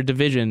entire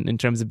division in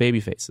terms of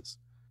babyfaces.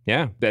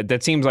 Yeah,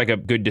 that seems like a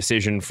good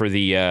decision for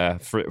the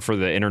for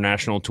the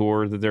international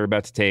tour that they're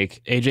about to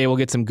take. AJ will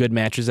get some good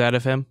matches out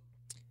of him.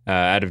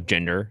 Out of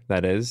Jinder,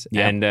 that is.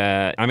 Yep. And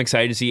I'm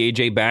excited to see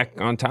AJ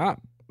back on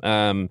top.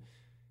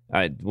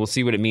 We'll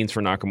see what it means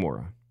for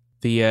Nakamura.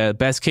 The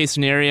best case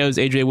scenario is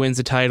AJ wins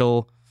the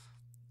title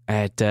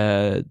at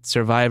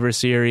Survivor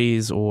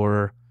Series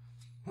or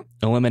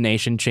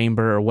Elimination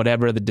Chamber or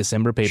whatever the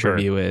December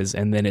pay-per-view is,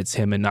 and then it's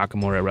him and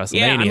Nakamura at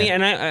WrestleMania.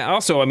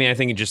 Yeah, I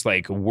think it's just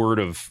like a word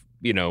of,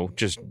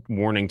 just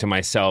warning to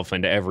myself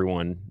and to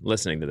everyone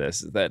listening to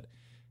this is that,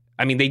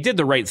 they did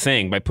the right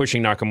thing by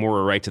pushing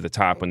Nakamura right to the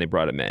top when they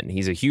brought him in.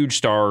 He's a huge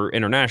star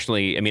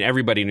internationally.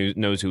 Everybody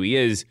knows who he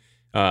is.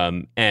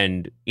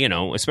 And,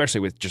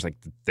 especially with just like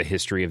the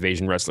history of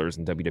Asian wrestlers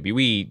in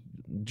WWE,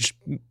 just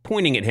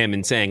pointing at him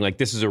and saying like,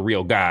 this is a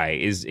real guy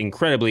is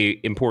incredibly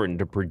important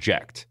to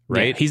project,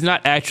 right? Yeah, he's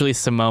not actually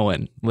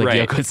Samoan like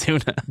right.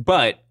 Yokozuna.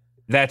 But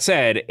that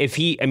said,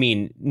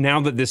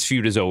 now that this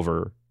feud is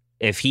over,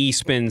 if he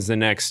spends the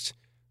next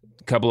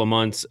couple of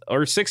months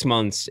or 6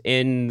 months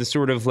in the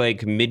sort of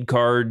like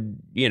mid-card,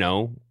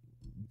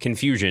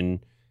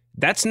 confusion,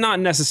 that's not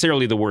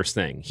necessarily the worst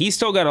thing. He's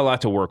still got a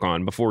lot to work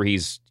on before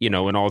he's,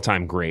 an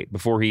all-time great,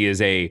 before he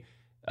is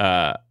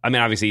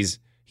obviously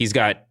he's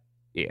got,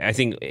 I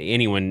think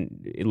anyone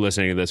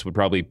listening to this would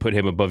probably put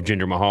him above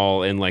Jinder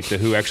Mahal in like the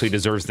who actually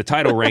deserves the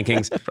title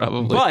rankings.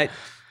 Probably. But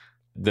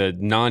the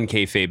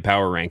non-kayfabe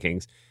power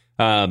rankings.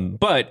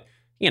 But,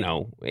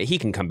 he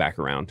can come back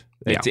around.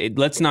 Yeah.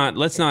 Let's not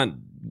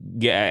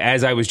get,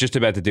 as I was just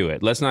about to do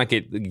it, let's not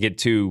get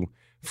too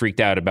freaked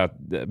out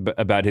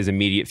about his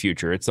immediate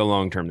future. It's the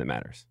long term that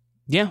matters.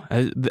 Yeah,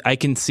 I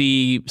can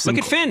see some...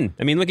 Look at Finn.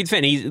 Look at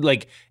Finn. He's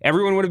like,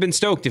 everyone would have been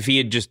stoked if he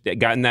had just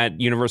gotten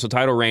that Universal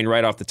title reign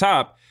right off the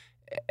top.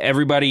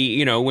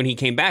 Everybody, when he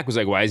came back was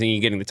like, why isn't he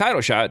getting the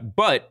title shot?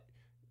 But,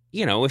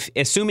 if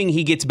assuming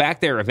he gets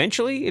back there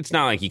eventually, it's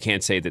not like you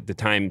can't say that the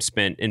time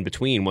spent in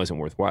between wasn't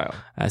worthwhile.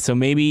 So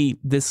maybe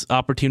this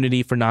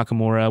opportunity for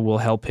Nakamura will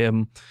help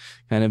him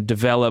kind of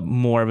develop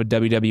more of a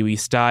WWE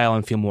style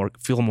and feel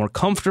more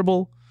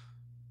comfortable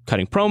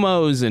cutting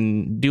promos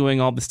and doing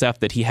all the stuff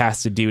that he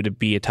has to do to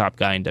be a top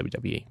guy in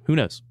WWE. Who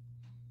knows?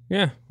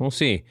 Yeah, we'll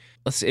see.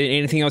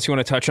 Anything else you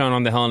want to touch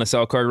on the Hell in a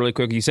Cell card really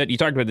quick? You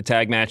talked about the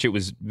tag match. It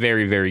was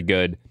very, very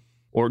good.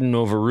 Orton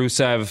over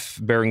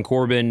Rusev. Baron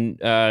Corbin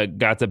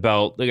got the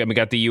belt.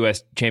 Got the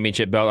U.S.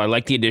 Championship belt. I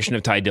like the addition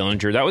of Ty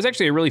Dillinger. That was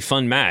actually a really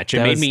fun match.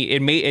 If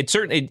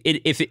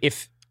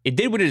it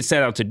did what it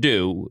set out to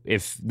do,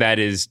 if that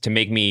is to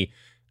make me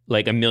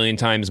like a million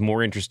times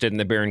more interested in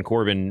the Baron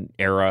Corbin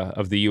era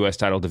of the U.S.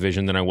 title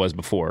division than I was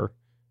before.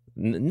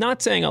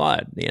 Not saying a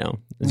lot,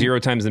 0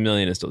 times a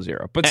million is still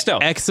 0, but still.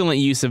 Excellent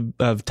use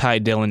of Ty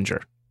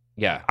Dillinger.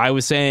 Yeah. I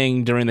was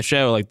saying during the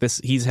show, like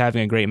he's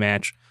having a great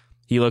match.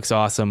 He looks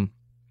awesome.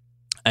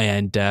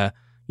 And,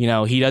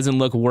 he doesn't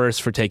look worse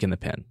for taking the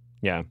pin.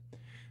 Yeah.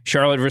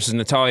 Charlotte versus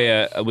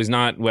Natalya was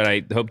not what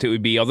I hoped it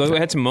would be, although it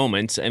had some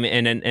moments.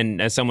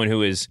 And as someone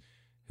who has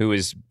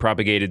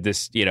propagated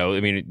this,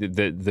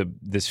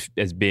 this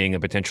as being a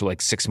potential like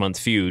 6-month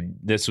feud,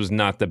 this was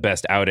not the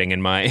best outing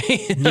in my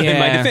in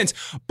my defense.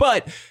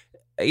 But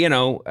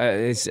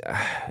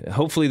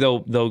hopefully they'll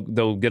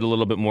get a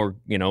little bit more,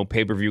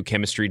 pay-per-view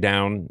chemistry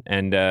down,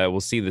 and we'll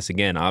see this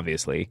again,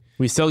 obviously.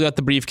 We still got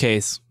the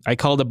briefcase. I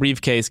called a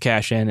briefcase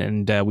cash-in,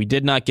 and we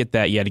did not get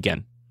that yet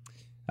again.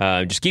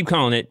 Just keep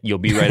calling it. You'll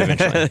be right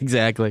eventually.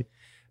 Exactly.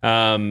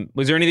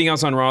 Was there anything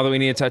else on Raw that we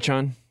need to touch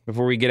on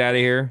before we get out of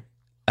here?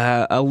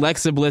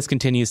 Alexa Bliss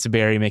continues to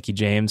bury Mickie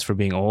James for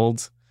being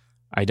old.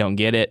 I don't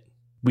get it.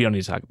 We don't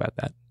need to talk about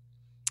that.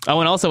 Oh,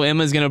 and also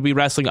Emma's going to be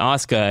wrestling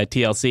Asuka at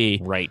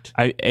TLC. Right.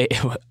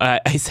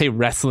 I say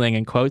wrestling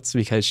in quotes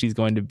because she's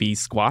going to be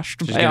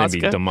squashed. She's going to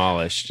be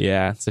demolished.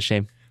 Yeah, it's a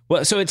shame.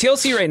 Well, so at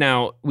TLC right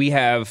now we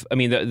have,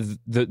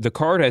 the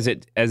card as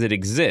it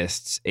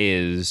exists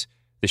is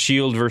The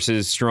Shield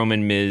versus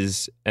Strowman,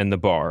 Miz, and The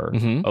Bar.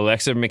 Mm-hmm.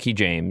 Alexa, Mickie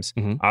James.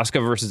 Mm-hmm.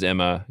 Asuka versus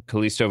Emma.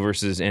 Kalisto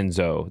versus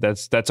Enzo.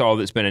 That's all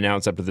that's been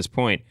announced up to this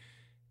point.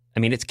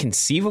 It's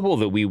conceivable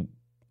that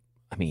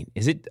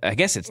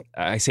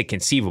I say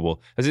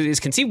conceivable. It's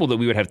conceivable that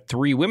we would have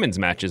 3 women's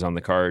matches on the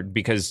card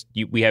because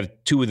we have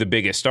 2 of the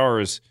biggest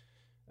stars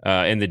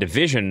in the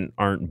division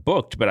aren't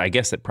booked, but I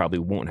guess that probably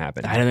won't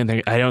happen.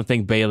 I don't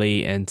think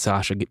Bayley and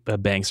Sasha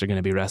Banks are going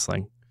to be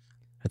wrestling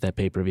at that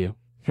pay-per-view.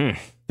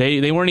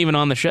 They weren't even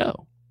on the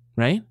show,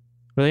 right?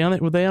 Were they on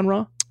it? Were they on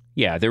Raw?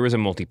 Yeah, there was a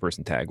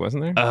multi-person tag,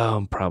 wasn't there?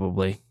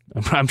 Probably.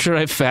 I'm sure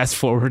I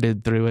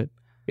fast-forwarded through it.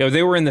 Yeah,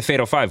 they were in the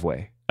Fatal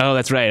 5-Way. Oh,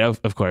 that's right.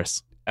 Of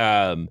course.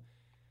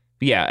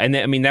 Yeah, and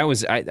that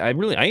was I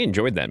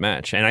enjoyed that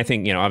match, and I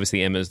think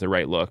obviously Emma's the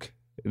right look.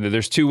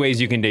 There's 2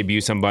 ways you can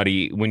debut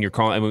somebody when you're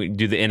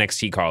do the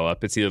NXT call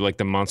up. It's either like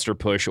the monster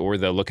push or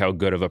the look how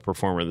good of a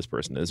performer this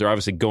person is. They're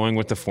obviously going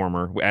with the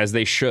former, as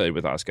they should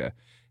with Asuka,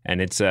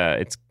 and it's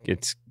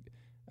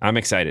I'm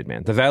excited,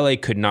 man. The Valet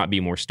could not be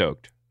more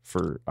stoked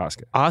for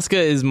Asuka. Asuka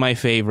is my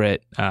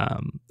favorite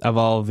of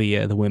all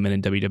the women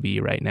in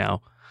WWE right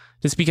now,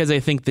 just because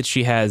I think that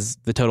she has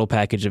the total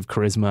package of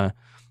charisma,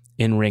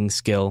 in-ring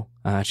skill.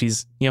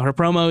 She's, her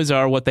promos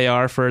are what they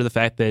are for the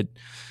fact that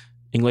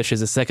English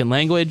is a second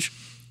language,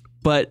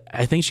 but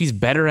I think she's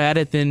better at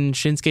it than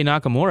Shinsuke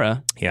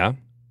Nakamura. Yeah.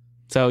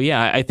 So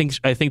yeah, I think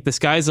the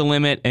sky's the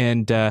limit,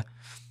 and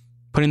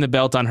putting the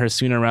belt on her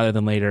sooner rather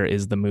than later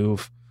is the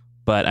move.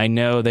 But I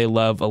know they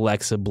love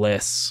Alexa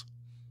Bliss.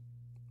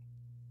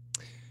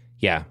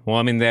 Yeah.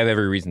 Well, they have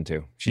every reason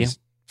to. She's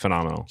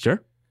phenomenal.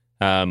 Sure.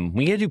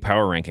 We gotta do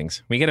power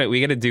rankings. We gotta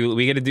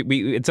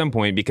do at some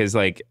point, because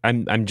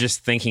I'm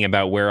just thinking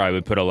about where I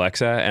would put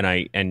Alexa,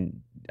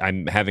 and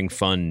I'm having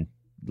fun.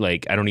 I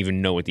don't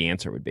even know what the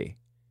answer would be.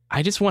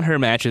 I just want her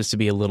matches to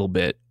be a little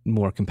bit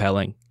more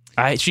compelling.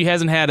 She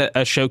hasn't had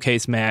a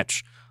showcase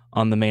match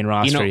on the main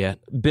roster yet.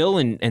 Bill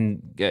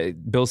and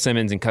Bill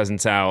Simmons and Cousin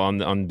Sal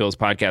on Bill's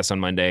podcast on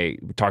Monday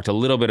talked a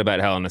little bit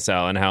about Hell in a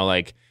Cell and how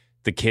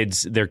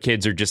their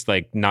kids are just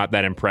not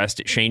that impressed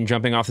at Shane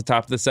jumping off the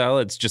top of the cell.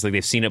 It's just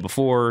they've seen it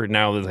before.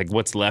 Now there's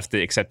what's left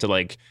except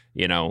to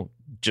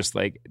just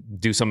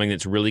do something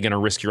that's really going to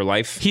risk your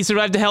life. He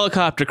survived a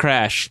helicopter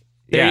crash.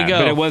 There you go.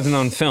 But it wasn't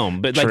on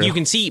film. But True. You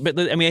can see. But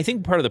I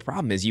think part of the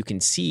problem is you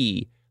can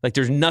see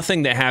there's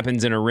nothing that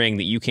happens in a ring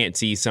that you can't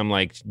see some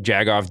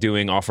Jagoff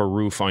doing off a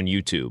roof on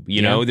YouTube.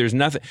 You know, there's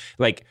nothing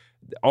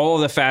all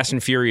of the Fast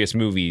and Furious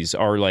movies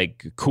are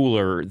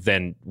cooler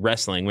than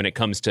wrestling when it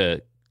comes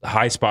to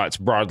high spots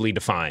broadly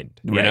defined,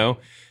 you know?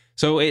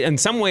 So in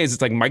some ways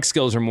it's mic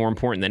skills are more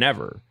important than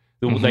ever.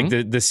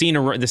 The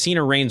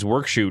Cena Reigns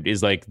work shoot is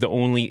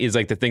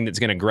the thing that's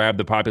going to grab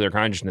the popular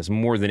consciousness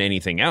more than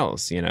anything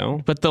else, you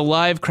know? But the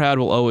live crowd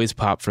will always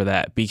pop for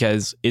that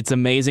because it's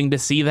amazing to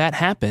see that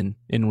happen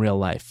in real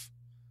life.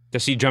 To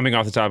see jumping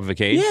off the top of a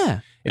cage? Yeah.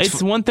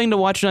 It's one thing to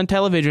watch it on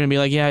television and be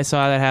like, yeah, I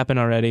saw that happen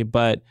already,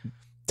 but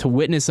to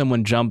witness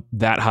someone jump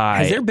that high.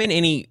 Has there been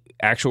any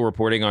actual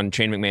reporting on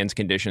Shane McMahon's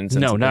conditions?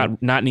 No, not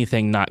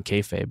anything, not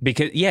kayfabe.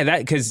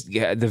 Because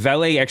the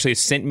Valet actually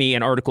sent me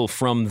an article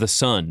from The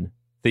Sun,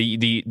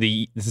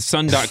 the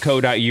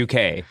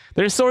sun.co.uk.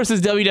 Their source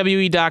is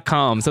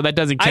WWE.com, so that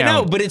doesn't count. I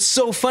know, but it's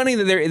so funny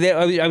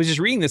that I was just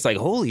reading this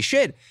holy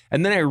shit.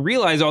 And then I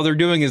realized all they're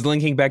doing is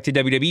linking back to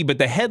WWE, but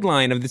the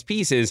headline of this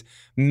piece is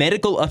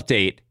medical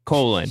update,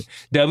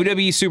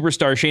 WWE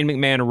superstar Shane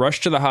McMahon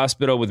rushed to the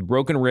hospital with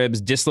broken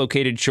ribs,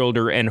 dislocated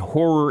shoulder, and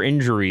horror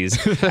injuries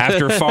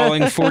after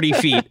falling 40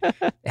 feet.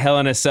 Hell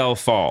in a Cell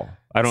fall.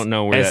 I don't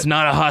know where it's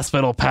not a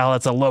hospital, pal.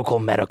 It's a local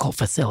medical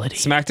facility.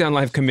 SmackDown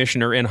Live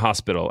commissioner in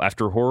hospital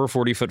after horror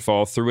 40-foot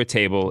fall through a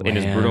table in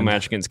his brutal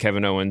match against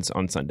Kevin Owens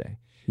on Sunday.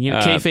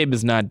 Kayfabe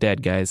is not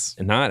dead, guys.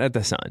 Not at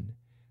the Sun.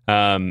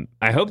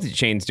 I hope that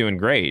Shane's doing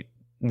great.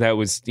 That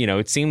was,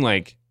 it seemed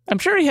like... I'm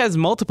sure he has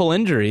multiple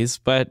injuries,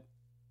 but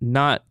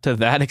not to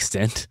that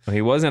extent. Well,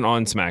 he wasn't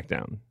on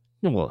SmackDown.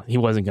 Well, he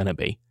wasn't going to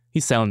be.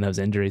 He's selling those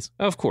injuries.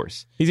 Of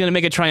course. He's going to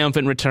make a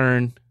triumphant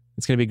return.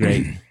 It's going to be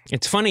great.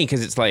 It's funny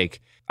because it's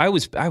I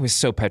was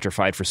so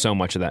petrified for so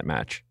much of that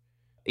match.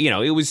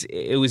 It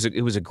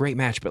was a great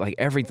match,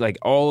 but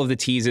all of the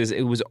teases,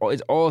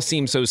 it all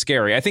seemed so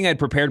scary. I think I'd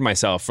prepared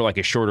myself for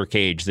a shorter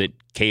cage that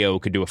KO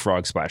could do a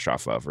frog splash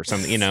off of or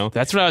something,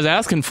 That's what I was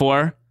asking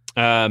for.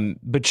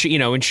 But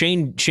and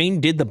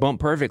Shane did the bump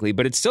perfectly,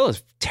 but it's still a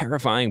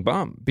terrifying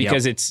bump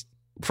because it's,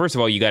 first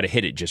of all, you got to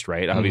hit it just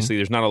right. Obviously,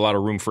 there's not a lot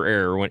of room for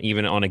error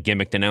even on a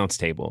gimmicked announce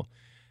table.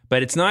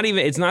 But it's not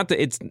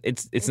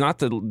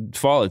the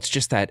fall. It's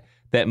just that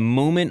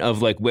moment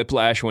of like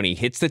whiplash when he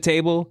hits the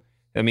table.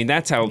 I mean,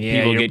 that's how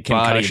people get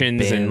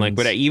concussions and like.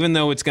 But even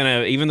though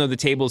the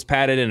table's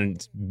padded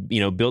and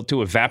built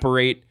to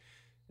evaporate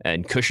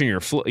and cushion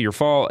your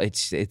fall,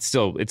 it's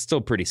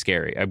still pretty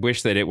scary. I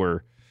wish that it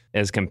were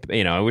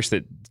I wish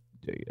that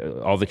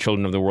all the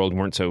children of the world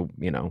weren't so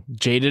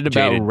jaded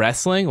about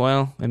wrestling.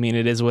 Well, I mean,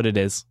 it is what it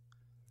is.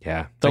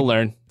 Yeah, they'll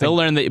learn. They'll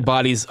learn that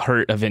bodies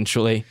hurt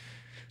eventually.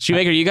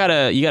 Shoemaker, you got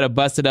a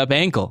busted up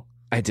ankle.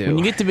 I do. When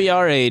you get to be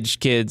our age,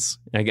 kids.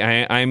 I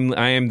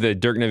am the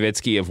Dirk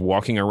Nowitzki of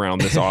walking around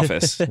this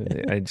office.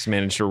 I just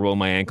managed to roll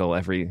my ankle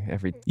every.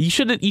 You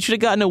should have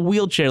gotten a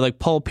wheelchair like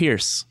Paul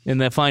Pierce in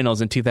the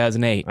finals in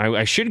 2008.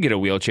 I should get a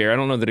wheelchair. I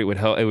don't know that it would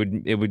help.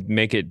 It would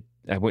make it.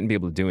 I wouldn't be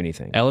able to do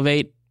anything.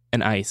 Elevate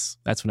and ice.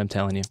 That's what I'm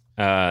telling you.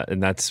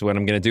 And that's what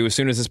I'm going to do as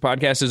soon as this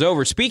podcast is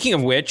over. Speaking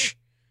of which,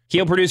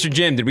 heel producer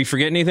Jim, did we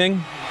forget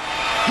anything?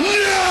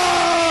 No!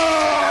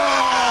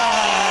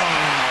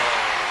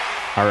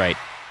 All right.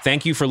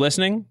 Thank you for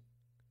listening.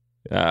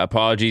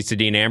 Apologies to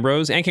Dean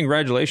Ambrose, and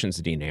congratulations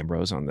to Dean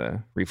Ambrose on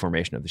the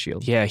reformation of the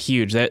Shield. Yeah,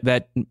 huge.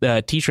 That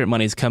T-shirt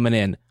money's coming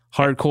in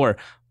hardcore.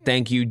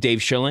 Thank you,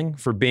 Dave Schilling,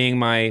 for being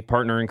my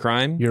partner in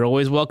crime. You're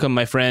always welcome,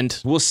 my friend.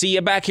 We'll see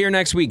you back here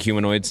next week,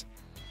 humanoids.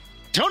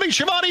 Tony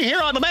Schiavone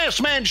here on The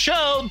Masked Man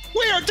Show.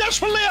 We are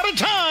desperately out of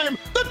time.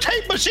 The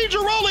tape machines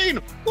are rolling.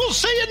 We'll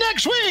see you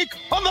next week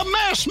on The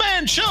Masked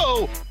Man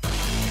Show.